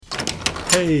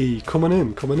Hey, come on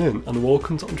in, and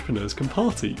welcome to Entrepreneurs Can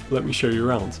Party. Let me show you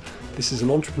around. This is an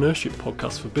entrepreneurship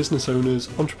podcast for business owners,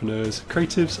 entrepreneurs,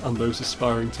 creatives, and those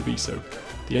aspiring to be so.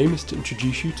 The aim is to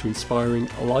introduce you to inspiring,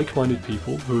 like-minded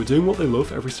people who are doing what they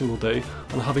love every single day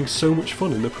and having so much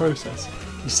fun in the process.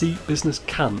 You see, business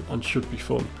can and should be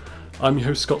fun. I'm your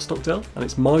host Scott Stockdale, and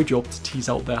it's my job to tease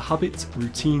out their habits,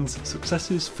 routines,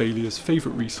 successes, failures,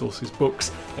 favourite resources,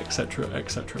 books, etc,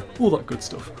 etc. All that good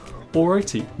stuff.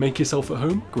 Alrighty, make yourself at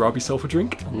home, grab yourself a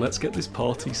drink, and let's get this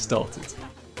party started.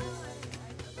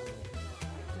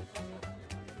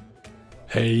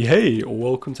 Hey,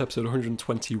 welcome to episode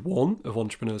 121 of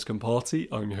Entrepreneurs Can Party.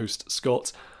 I'm your host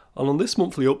Scott, and on this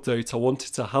monthly update I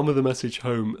wanted to hammer the message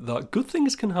home that good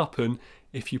things can happen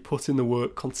if you put in the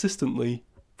work consistently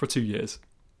for 2 years.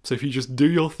 So if you just do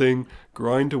your thing,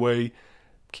 grind away,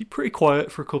 keep pretty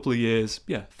quiet for a couple of years,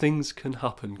 things can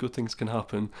happen, good things can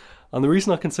happen. And the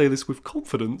reason I can say this with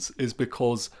confidence is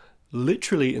because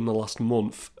literally in the last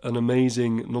month, an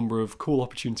amazing number of cool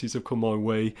opportunities have come my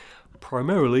way,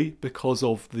 primarily because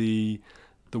of the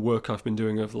work I've been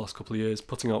doing over the last couple of years,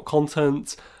 putting out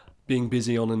content, being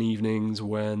busy on an evenings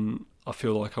when I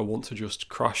feel like I want to just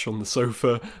crash on the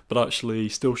sofa, but actually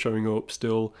still showing up,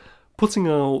 still putting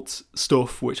out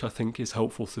stuff which I think is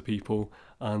helpful to people.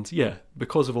 And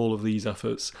because of all of these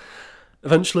efforts,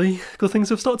 eventually good things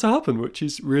have started to happen, which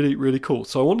is really, really cool.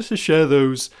 So I wanted to share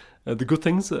those, the good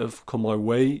things that have come my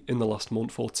way in the last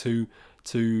month or two,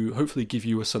 to hopefully give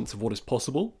you a sense of what is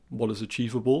possible, what is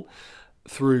achievable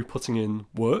through putting in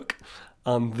work.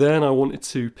 And then I wanted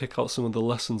to pick out some of the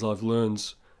lessons I've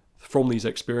learned from these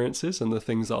experiences and the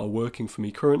things that are working for me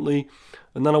currently.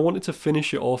 And then I wanted to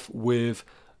finish it off with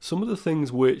some of the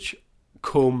things which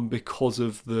come because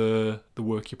of the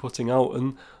work you're putting out,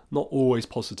 and not always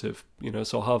positive,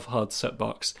 so I have had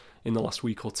setbacks in the last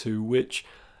week or two, which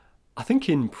I think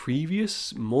in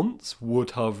previous months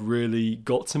would have really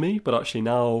got to me, but actually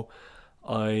now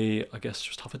I guess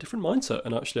just have a different mindset,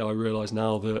 and actually I realise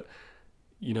now that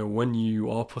when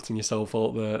you are putting yourself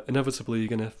out there, inevitably you're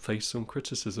going to face some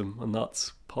criticism, and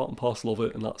that's part and parcel of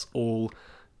it, and that's all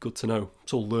good to know.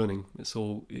 It's all learning.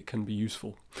 It can be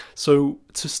useful. So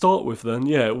to start with then,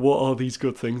 what are these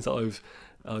good things that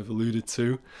I've alluded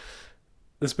to?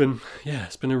 It's been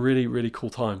a really, really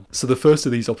cool time. So the first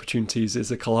of these opportunities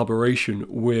is a collaboration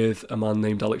with a man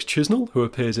named Alex Chisnell, who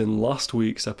appears in last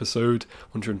week's episode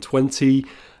 120,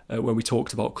 when we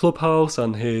talked about Clubhouse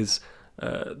and his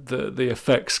the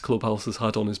effects Clubhouse has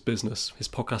had on his business, his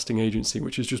podcasting agency,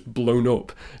 which has just blown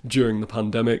up during the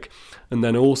pandemic. And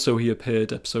then also he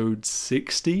appeared episode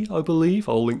 60, I believe.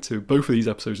 I'll link to both of these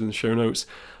episodes in the show notes.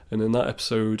 And in that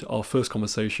episode, our first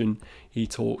conversation, he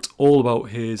talked all about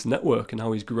his network and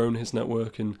how he's grown his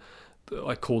network. And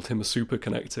I called him a super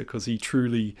connector because he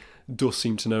truly does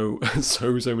seem to know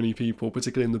so many people,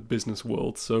 particularly in the business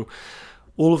world. So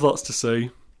all of that's to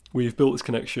say, we've built this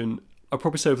connection, I'd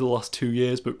probably say over the last 2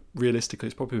 years, but realistically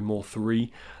it's probably been more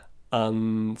 3.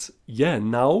 And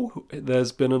now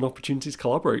there's been an opportunity to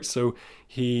collaborate. So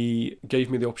he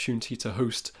gave me the opportunity to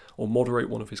host or moderate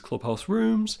one of his Clubhouse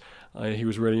rooms. He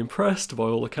was really impressed by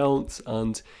all accounts,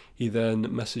 and he then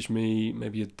messaged me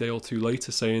maybe a day or two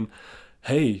later saying,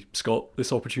 "Hey Scott,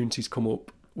 this opportunity's come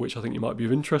up which I think it might be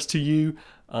of interest to you,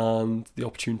 and the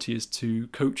opportunity is to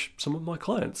coach some of my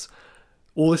clients."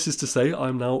 All this is to say,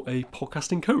 I'm now a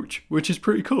podcasting coach, which is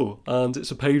pretty cool, and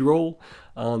it's a paid role.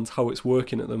 And how it's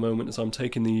working at the moment is I'm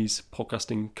taking these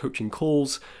podcasting coaching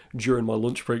calls during my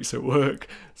lunch breaks at work.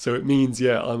 So it means,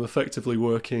 I'm effectively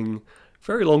working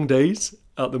very long days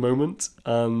at the moment.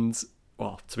 And,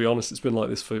 well, to be honest, it's been like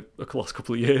this for the last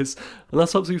couple of years. And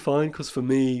that's absolutely fine, because for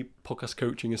me, podcast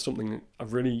coaching is something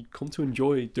I've really come to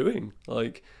enjoy doing.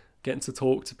 Like, getting to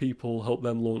talk to people, help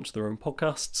them launch their own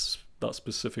podcasts. That's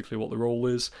specifically what the role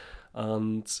is.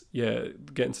 And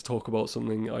getting to talk about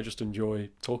something I just enjoy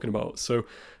talking about. So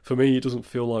for me, it doesn't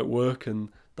feel like work, and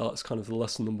that's kind of the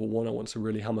lesson number one I want to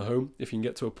really hammer home. If you can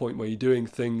get to a point where you're doing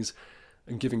things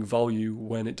and giving value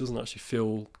when it doesn't actually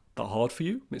feel that hard for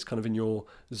you, it's kind of in your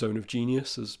zone of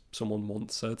genius, as someone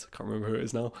once said, I can't remember who it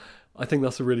is now. I think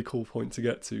that's a really cool point to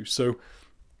get to. So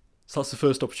that's the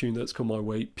first opportunity that's come my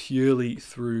way purely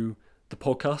through the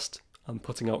podcast and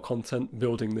putting out content,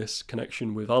 building this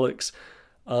connection with Alex.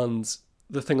 And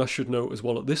the thing I should note as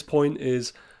well at this point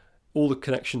is all the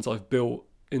connections I've built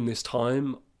in this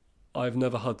time, I've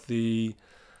never had the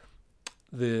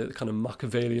kind of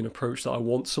Machiavellian approach that I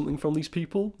want something from these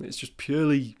people. It's just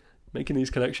purely making these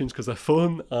connections because they're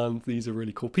fun, and these are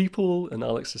really cool people, and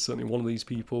Alex is certainly one of these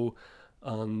people.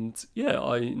 And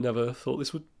I never thought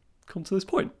this would get to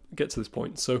this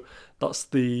point. So that's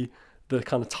the the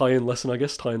kind of tie-in lesson, I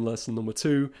guess, tie-in lesson number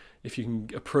 2, if you can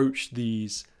approach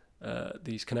these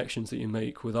connections that you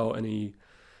make without any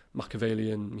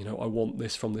Machiavellian, I want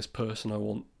this from this person, I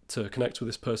want to connect with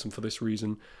this person for this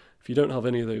reason. If you don't have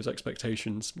any of those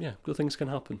expectations, good things can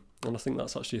happen. And I think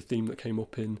that's actually a theme that came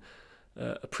up in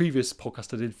a previous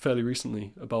podcast I did fairly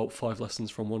recently about 5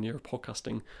 lessons from 1 year of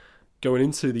podcasting. Going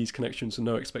into these connections with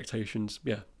no expectations,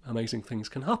 amazing things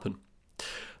can happen.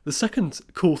 The second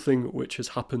cool thing which has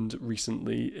happened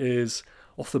recently is,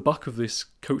 off the back of this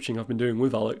coaching I've been doing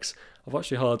with Alex, I've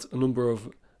actually had a number of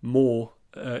more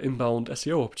inbound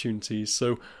SEO opportunities.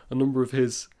 So a number of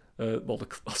his, I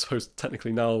suppose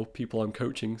technically now people I'm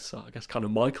coaching, so I guess kind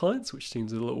of my clients, which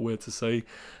seems a little weird to say,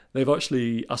 they've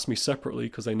actually asked me separately,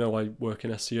 because they know I work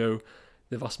in SEO,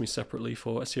 they've asked me separately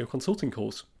for SEO consulting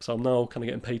calls. So I'm now kind of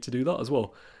getting paid to do that as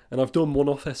well. And I've done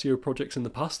one-off SEO projects in the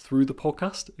past through the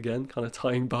podcast, again, kind of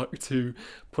tying back to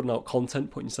putting out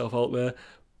content, putting yourself out there.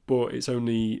 But it's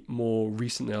only more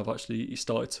recently I've actually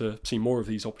started to see more of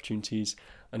these opportunities,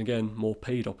 and again, more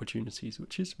paid opportunities,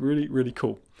 which is really, really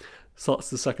cool. So that's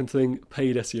the second thing,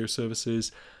 paid SEO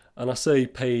services. And I say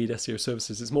paid SEO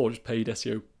services, it's more just paid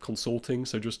SEO consulting.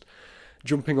 So just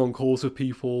jumping on calls with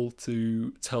people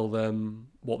to tell them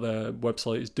what their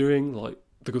website is doing, like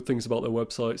the good things about their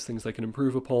websites, things they can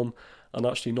improve upon, and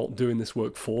actually not doing this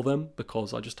work for them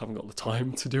because I just haven't got the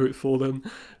time to do it for them.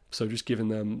 So just giving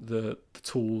them the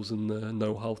tools and the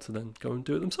know-how to then go and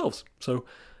do it themselves. So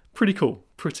pretty cool.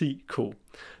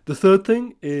 The third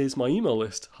thing is my email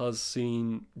list has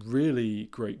seen really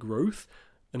great growth.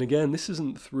 And again, this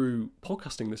isn't through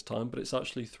podcasting this time, but it's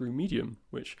actually through Medium,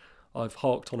 which I've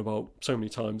harked on about so many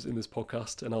times in this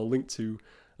podcast, and I'll link to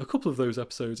a couple of those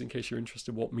episodes in case you're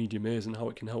interested in what Medium is and how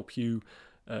it can help you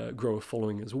grow a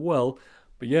following as well.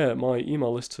 But my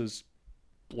email list has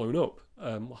blown up.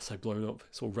 I say blown up,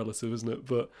 it's all relative, isn't it?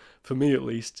 But for me at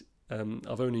least,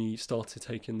 I've only started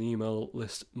taking the email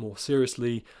list more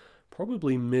seriously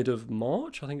probably mid of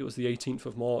March. I think it was the 18th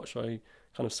of March. I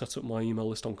kind of set up my email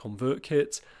list on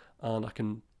ConvertKit, and I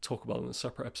can talk about it in a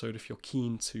separate episode if you're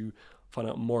keen to find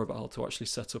out more about how to actually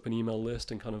set up an email list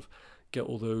and kind of get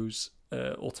all those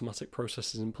automatic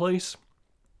processes in place.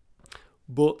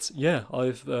 But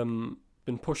I've been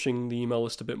pushing the email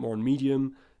list a bit more on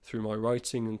Medium through my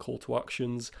writing and call to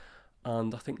actions,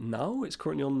 and I think now it's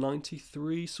currently on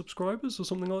 93 subscribers or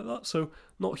something like that, so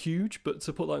not huge, but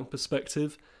to put that in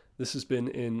perspective, this has been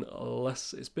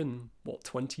it's been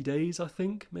 20 days, I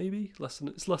think, maybe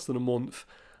it's less than a month,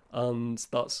 and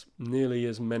that's nearly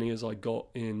as many as I got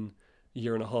in a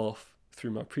year and a half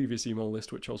through my previous email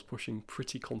list, which I was pushing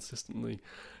pretty consistently.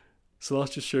 So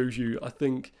that just shows you, I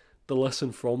think the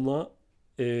lesson from that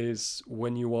is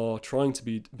when you are trying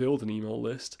to build an email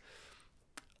list,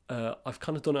 I've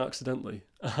kind of done it accidentally,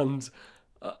 and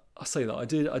I say that I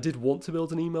did want to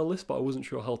build an email list, but I wasn't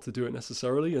sure how to do it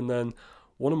necessarily. And then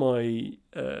one of my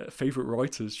favorite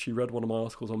writers, she read one of my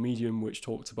articles on Medium which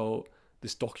talked about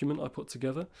this document I put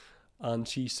together, and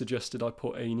she suggested I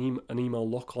put an email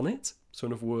lock on it. So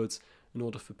in other words, in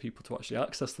order for people to actually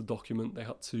access the document, they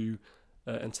had to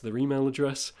enter their email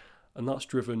address, and that's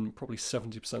driven probably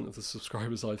 70% of the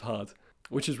subscribers I've had,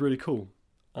 which is really cool.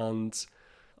 And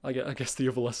I guess the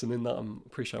other lesson in that, I'm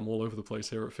pretty sure I'm all over the place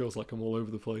here, it feels like I'm all over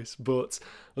the place, but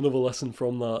another lesson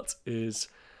from that is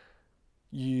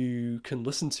you can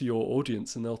listen to your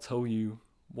audience and they'll tell you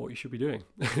what you should be doing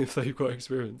if they've got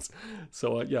experience.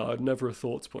 So I'd never have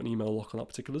thought to put an email lock on that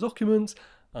particular document,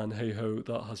 and hey ho,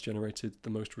 that has generated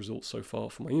the most results so far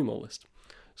for my email list.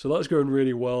 So that's going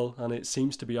really well, and it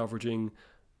seems to be averaging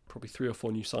probably 3 or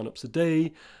 4 new signups a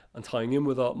day, and tying in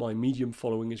with that, my Medium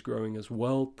following is growing as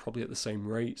well, probably at the same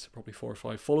rate, so probably 4 or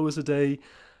 5 followers a day,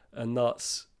 and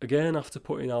that's again after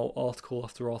putting out article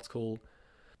after article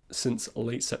since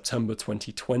late September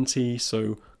 2020,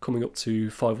 so coming up to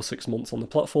 5 or 6 months on the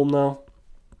platform now,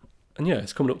 and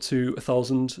it's coming up to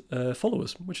 1,000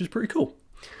 followers, which is pretty cool.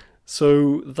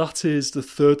 So that is the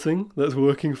third thing that's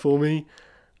working for me.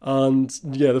 And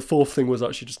the fourth thing was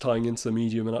actually just tying into the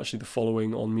Medium and actually the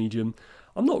following on Medium.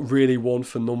 I'm not really one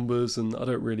for numbers, and I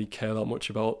don't really care that much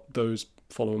about those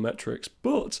follower metrics,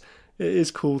 but it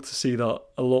is cool to see that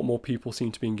a lot more people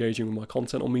seem to be engaging with my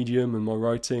content on Medium and my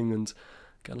writing, and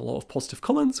getting a lot of positive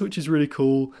comments, which is really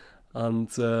cool.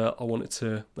 And I wanted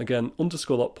to, again,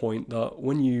 underscore that point that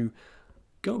when you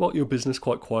go about your business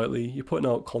quite quietly, you're putting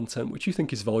out content which you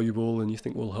think is valuable and you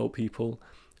think will help people,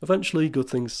 eventually good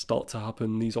things start to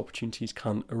happen, these opportunities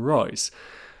can arise.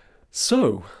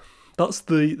 So that's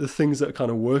the things that are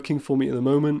kind of working for me at the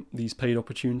moment, these paid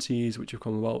opportunities which have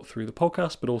come about through the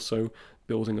podcast, but also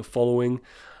building a following.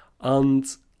 And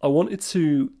I wanted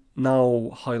to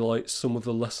now highlight some of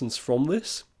the lessons from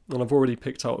this, and I've already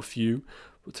picked out a few,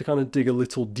 but to kind of dig a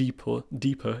little deeper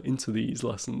into these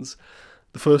lessons.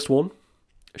 The first one,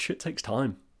 shit takes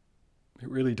time. It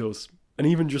really does. And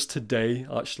even just today,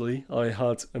 actually, I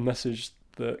had a message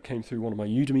that came through one of my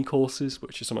Udemy courses,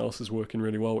 which is something else that's working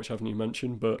really well, which I haven't even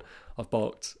mentioned, but I've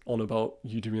barked on about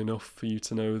Udemy enough for you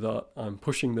to know that I'm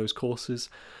pushing those courses.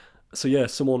 So yeah,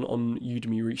 someone on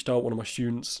Udemy reached out, one of my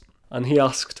students, and he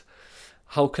asked,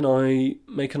 how can I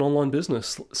make an online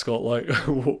business, Scott? Like,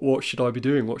 what should I be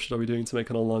doing? What should I be doing to make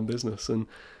an online business? And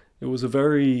it was a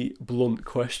very blunt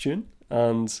question,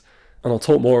 and I'll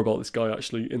talk more about this guy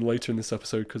actually later in this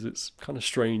episode, because it's kind of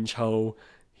strange how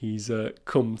he's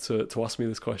come to ask me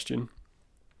this question.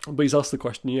 But he's asked the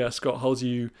question, yeah, Scott, how do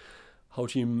you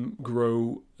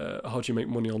grow, how do you make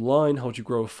money online? How do you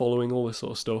grow a following? All this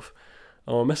sort of stuff.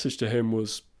 And my message to him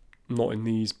was not in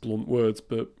these blunt words,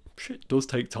 but shit does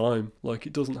take time. Like,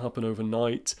 it doesn't happen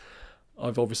overnight.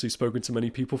 I've obviously spoken to many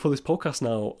people for this podcast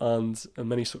now, and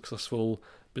many successful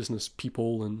business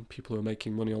people and people who are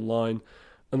making money online.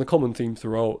 And the common theme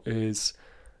throughout is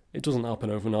it doesn't happen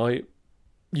overnight.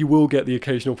 You will get the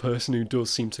occasional person who does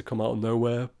seem to come out of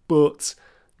nowhere, but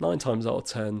 9 times out of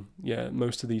 10, yeah,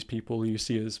 most of these people you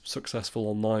see as successful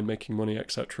online, making money,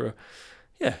 etc.,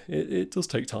 yeah, it does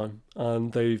take time.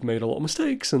 And they've made a lot of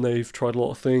mistakes, and they've tried a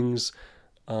lot of things,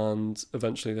 and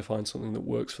eventually they find something that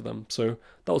works for them. So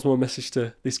that was my message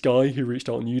to this guy who reached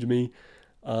out on Udemy,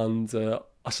 and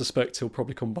I suspect he'll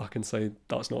probably come back and say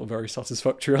that's not a very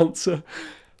satisfactory answer,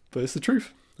 but it's the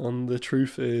truth. And the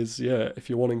truth is, yeah, if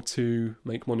you're wanting to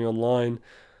make money online,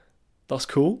 that's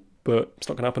cool, but it's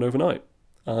not going to happen overnight.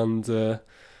 And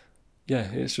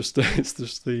yeah, it's just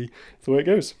the way it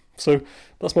goes. So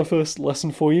that's my first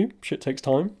lesson for you. Shit takes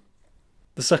time.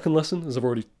 The second lesson, as I've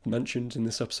already mentioned in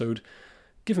this episode,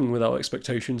 giving without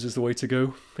expectations is the way to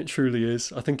go. It truly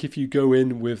is. I think if you go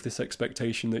in with this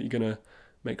expectation that you're going to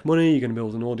make money, you're going to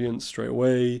build an audience straight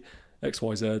away, X,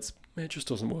 Y, Z, it just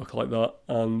doesn't work like that.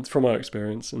 And from my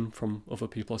experience and from other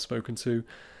people I've spoken to.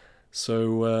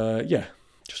 So yeah,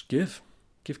 just give,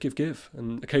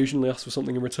 and occasionally ask for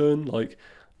something in return. Like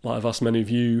I've asked many of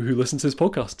you who listen to this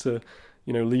podcast to,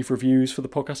 leave reviews for the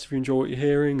podcast if you enjoy what you're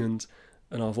hearing. And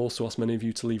I've also asked many of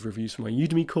you to leave reviews for my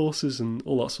Udemy courses and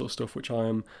all that sort of stuff, which I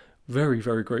am very,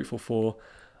 very grateful for.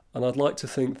 And I'd like to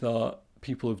think that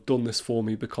people have done this for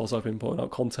me because I've been putting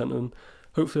out content, and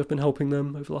hopefully I've been helping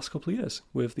them over the last couple of years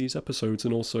with these episodes,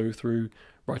 and also through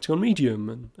writing on Medium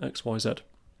and X, Y, Z.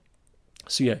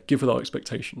 So yeah, give without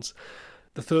expectations.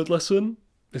 The third lesson,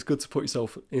 it's good to put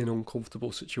yourself in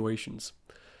uncomfortable situations.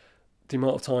 The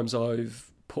amount of times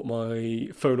I've put my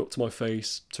phone up to my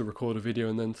face to record a video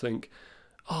and then think,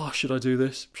 should I do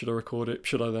this? Should I record it?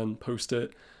 Should I then post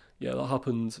it? Yeah, that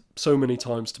happened so many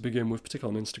times to begin with,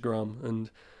 particularly on Instagram.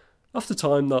 And after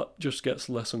time, that just gets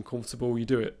less uncomfortable. You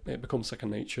do it. It becomes second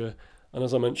nature. And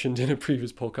as I mentioned in a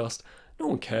previous podcast, no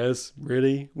one cares,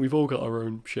 really. We've all got our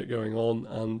own shit going on,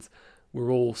 and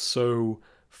we're all so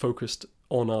focused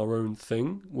on our own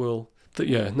thing. No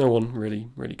one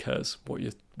really cares what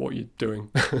you're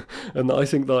doing. And I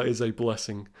think that is a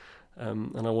blessing.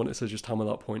 And I wanted to just hammer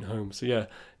that point home. So yeah,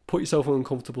 put yourself in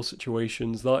uncomfortable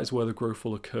situations. That is where the growth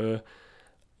will occur.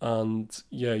 And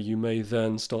yeah, you may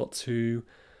then start to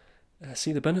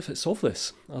see the benefits of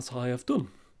this, as I have done.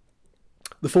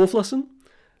 The fourth lesson,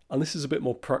 and this is a bit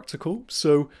more practical.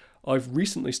 So I've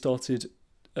recently started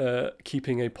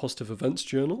keeping a positive events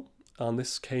journal. And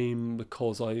this came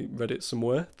because I read it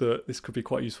somewhere that this could be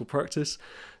quite useful practice.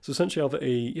 So essentially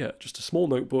I have just a small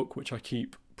notebook which I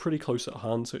keep pretty close at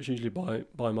hand. So it's usually by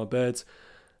my bed.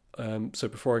 So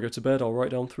before I go to bed, I'll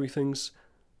write down 3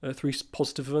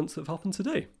 positive events that have happened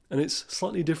today. And it's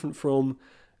slightly different from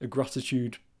a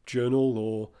gratitude journal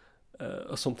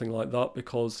or something like that,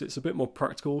 because it's a bit more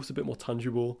practical, it's a bit more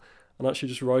tangible. And actually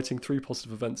just writing 3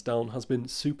 positive events down has been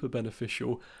super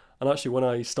beneficial. And actually, when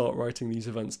I start writing these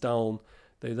events down,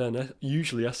 they then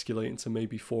usually escalate into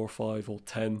maybe 4 or 5 or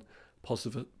 10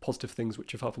 positive things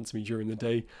which have happened to me during the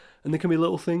day. And they can be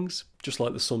little things, just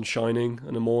like the sun shining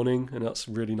in the morning, and that's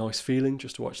a really nice feeling,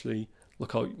 just to actually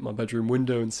look out my bedroom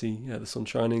window and see the sun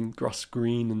shining, grass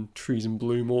green and trees in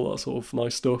bloom, all that sort of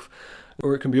nice stuff.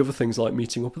 Or it can be other things like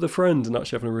meeting up with a friend and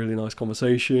actually having a really nice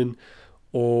conversation,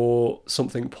 or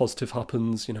something positive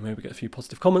happens, maybe get a few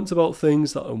positive comments about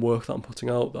things and work that I'm putting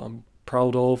out that I'm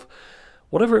proud of.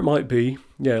 Whatever it might be,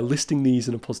 listing these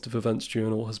in a positive events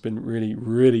journal has been really,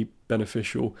 really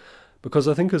beneficial, because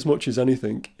I think as much as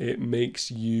anything, it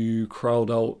makes you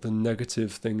crowd out the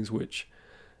negative things which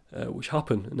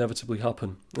inevitably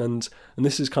happen. And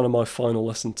this is kind of my final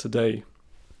lesson today,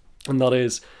 and that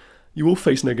is, You will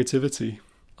face negativity.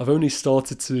 I've only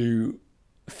started to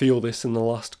feel this in the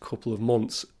last couple of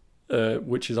months,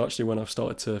 which is actually when I've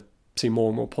started to see more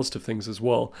and more positive things as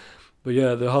well. But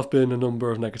yeah, there have been a number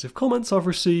of negative comments I've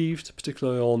received,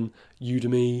 particularly on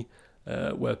Udemy,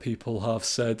 where people have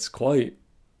said quite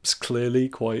clearly,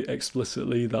 quite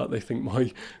explicitly, that they think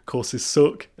my courses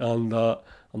suck and that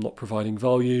I'm not providing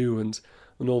value and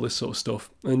all this sort of stuff.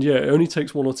 And yeah, it only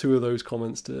takes one or two of those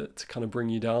comments to kind of bring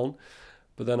you down.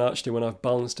 But then actually when I've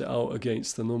balanced it out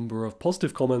against the number of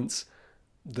positive comments,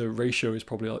 the ratio is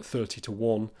probably like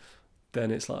 30-1. Then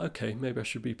it's like, okay, maybe I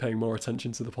should be paying more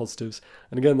attention to the positives.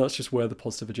 And again, that's just where the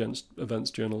positive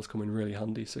events journals come in really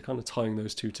handy. So kind of tying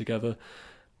those two together.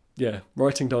 Yeah,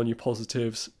 writing down your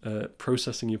positives,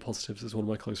 processing your positives, as one of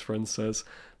my close friends says,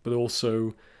 but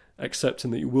also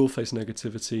accepting that you will face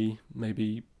negativity,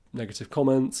 maybe negative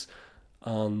comments,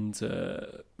 and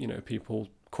people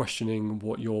questioning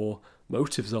what your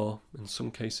motives are. In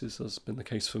some cases, has been the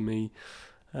case for me.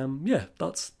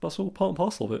 That's all part and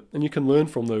parcel of it, and you can learn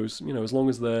from those. As long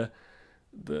as there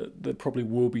probably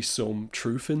will be some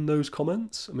truth in those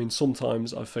comments. I mean,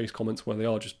 sometimes I've faced comments where they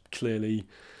are just clearly,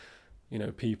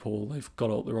 people, they've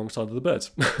got out the wrong side of the bed,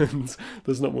 and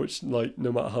there's not much, like,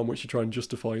 no matter how much you try and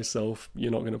justify yourself,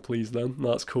 you're not going to please them.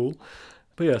 That's cool.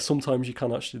 But yeah, sometimes you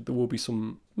can actually, there will be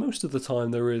most of the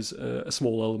time there is a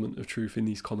small element of truth in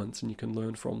these comments, and you can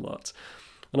learn from that.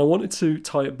 And I wanted to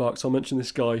tie it back. So I mentioned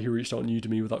this guy who reached out on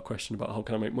Udemy with that question about how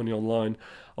can I make money online.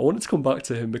 I wanted to come back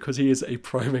to him because he is a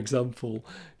prime example.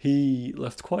 He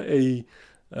left quite a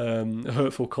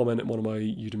hurtful comment in one of my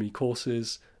Udemy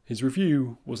courses. His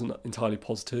review wasn't entirely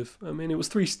positive. I mean, it was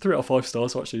 3 out of 5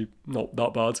 stars, so actually not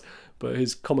that bad. But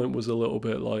his comment was a little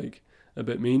bit a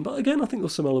bit mean. But again, I think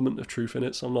there's some element of truth in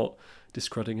it, so I'm not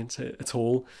discrediting it at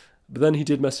all. But then he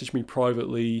did message me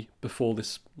privately before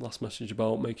this last message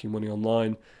about making money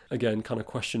online, again, kind of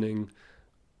questioning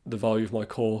the value of my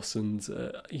course, and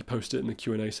he posted it in the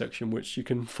Q&A section, which you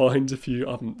can find if you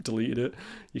haven't deleted it.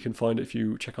 You can find it if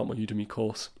you check out my Udemy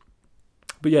course.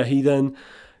 But yeah, he then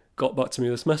got back to me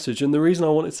with this message, and the reason I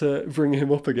wanted to bring him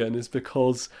up again is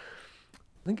because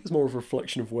I think it's more of a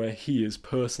reflection of where he is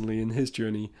personally in his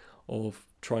journey of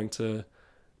trying to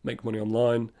make money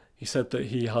online. He said that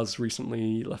he has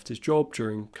recently left his job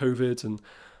during COVID, and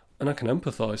I can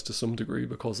empathise to some degree,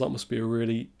 because that must be a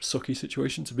really sucky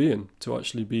situation to be in, to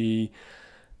actually be,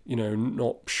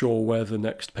 not sure where the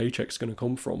next paycheck's going to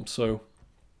come from. So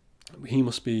he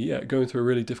must be going through a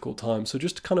really difficult time. So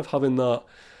just kind of having that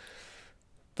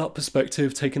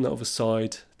perspective, taking that other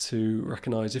side to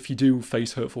recognise if you do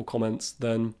face hurtful comments,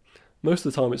 then most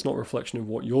of the time it's not a reflection of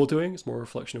what you're doing, it's more a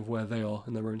reflection of where they are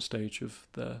in their own stage of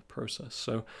their process.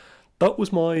 So that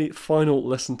was my final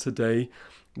lesson today.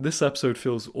 This episode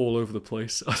feels all over the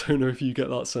place. I don't know if you get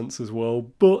that sense as well,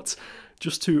 but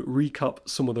just to recap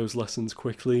some of those lessons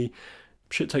quickly,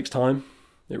 shit takes time.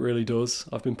 It really does.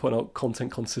 I've been putting out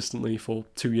content consistently for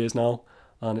 2 years now,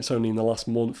 and it's only in the last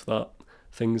month that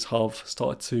things have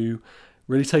started to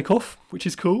really take off, which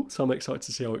is cool. So I'm excited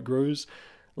to see how it grows.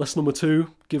 Lesson number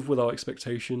 2, give without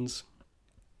expectations.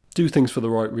 Do things for the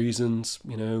right reasons,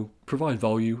 provide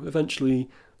value. Eventually,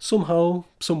 somehow,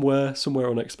 somewhere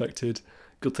unexpected,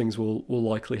 good things will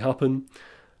likely happen.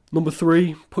 Number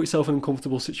 3, put yourself in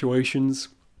uncomfortable situations.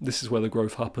 This is where the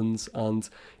growth happens. And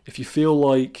if you feel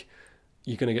like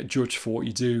you're going to get judged for what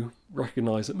you do,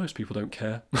 recognise that most people don't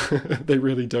care. They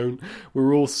really don't.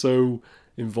 We're all so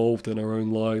involved in our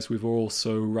own lives. We're all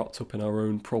so wrapped up in our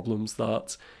own problems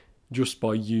that just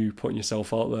by you putting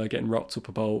yourself out there, getting wrapped up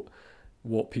about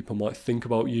what people might think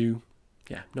about you,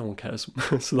 no one cares.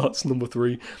 So that's number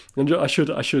 3. And I should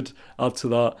add to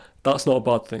that, that's not a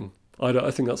bad thing. I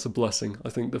think that's a blessing. I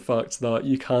think the fact that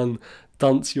you can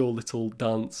dance your little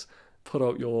dance, put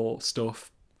out your stuff,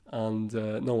 and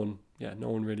no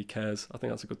one really cares. I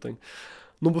think that's a good thing.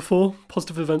 Number 4,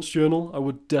 positive events journal. I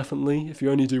would definitely, if you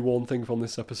only do one thing from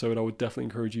this episode, I would definitely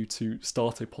encourage you to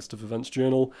start a positive events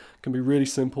journal. It can be really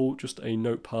simple, just a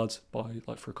notepad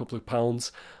for a couple of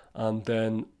pounds, and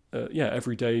then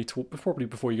every day, probably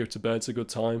before you go to bed, it's a good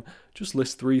time. Just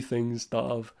list 3 things that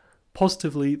have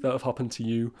happened to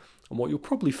you, and what you'll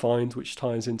probably find, which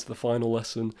ties into the final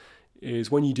lesson,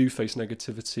 is when you do face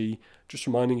negativity, just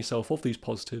reminding yourself of these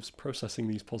positives, processing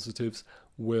these positives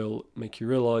will make you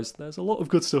realise there's a lot of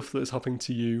good stuff that is happening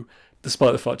to you,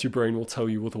 despite the fact your brain will tell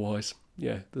you otherwise.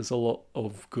 There's a lot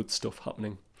of good stuff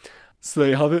happening. So there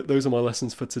you have it. Those are my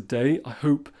lessons for today. I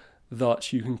hope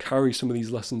that you can carry some of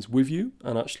these lessons with you,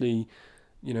 and actually,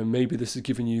 maybe this has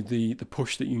given you the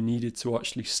push that you needed to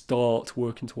actually start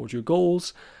working towards your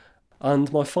goals.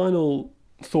 And my final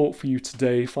thought for you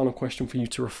today, final question for you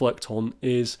to reflect on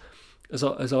is, as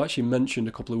I actually mentioned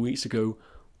a couple of weeks ago,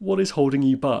 what is holding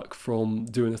you back from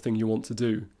doing the thing you want to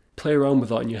do? Play around with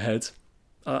that in your head,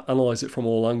 analyse it from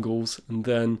all angles, and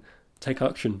then take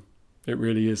action. It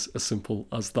really is as simple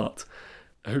as that.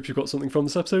 I hope you've got something from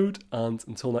this episode, and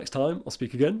until next time, I'll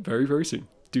speak again very, very soon.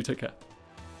 Do take care.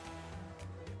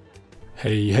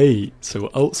 Hey, so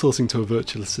outsourcing to a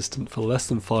virtual assistant for less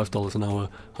than $5 an hour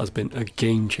has been a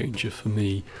game changer for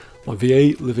me. My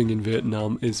VA living in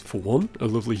Vietnam is, for one, a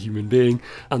lovely human being,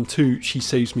 and two, she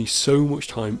saves me so much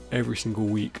time every single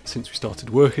week since we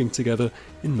started working together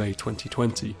in May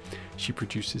 2020. She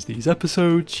produces these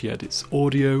episodes, she edits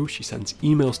audio, she sends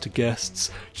emails to guests,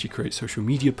 she creates social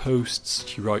media posts,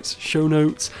 she writes show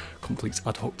notes, completes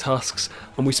ad hoc tasks,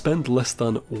 and we spend less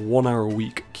than 1 hour a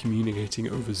week communicating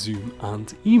over Zoom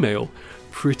and email.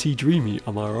 Pretty dreamy,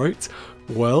 am I right?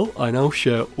 Well, I now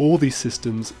share all these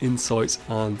systems, insights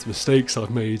and mistakes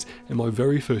I've made in my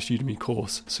very first Udemy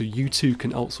course, so you too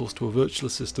can outsource to a virtual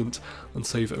assistant and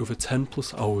save over 10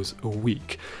 plus hours a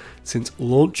week. Since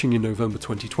launching in November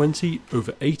 2020,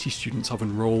 over 80 students have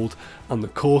enrolled and the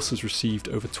course has received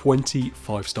over 20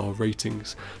 5-star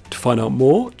ratings. To find out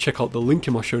more, check out the link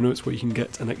in my show notes where you can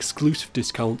get an exclusive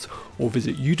discount, or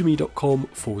visit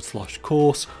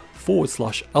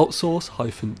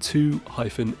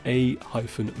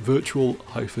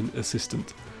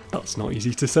udemy.com/course/outsource-to-a-virtual-assistant. That's not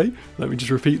easy to say. Let me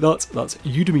just repeat that. That's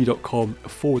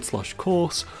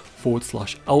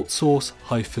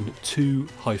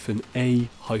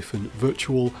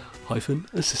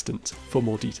udemy.com/course/outsource-to-a-virtual-assistant for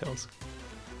more details.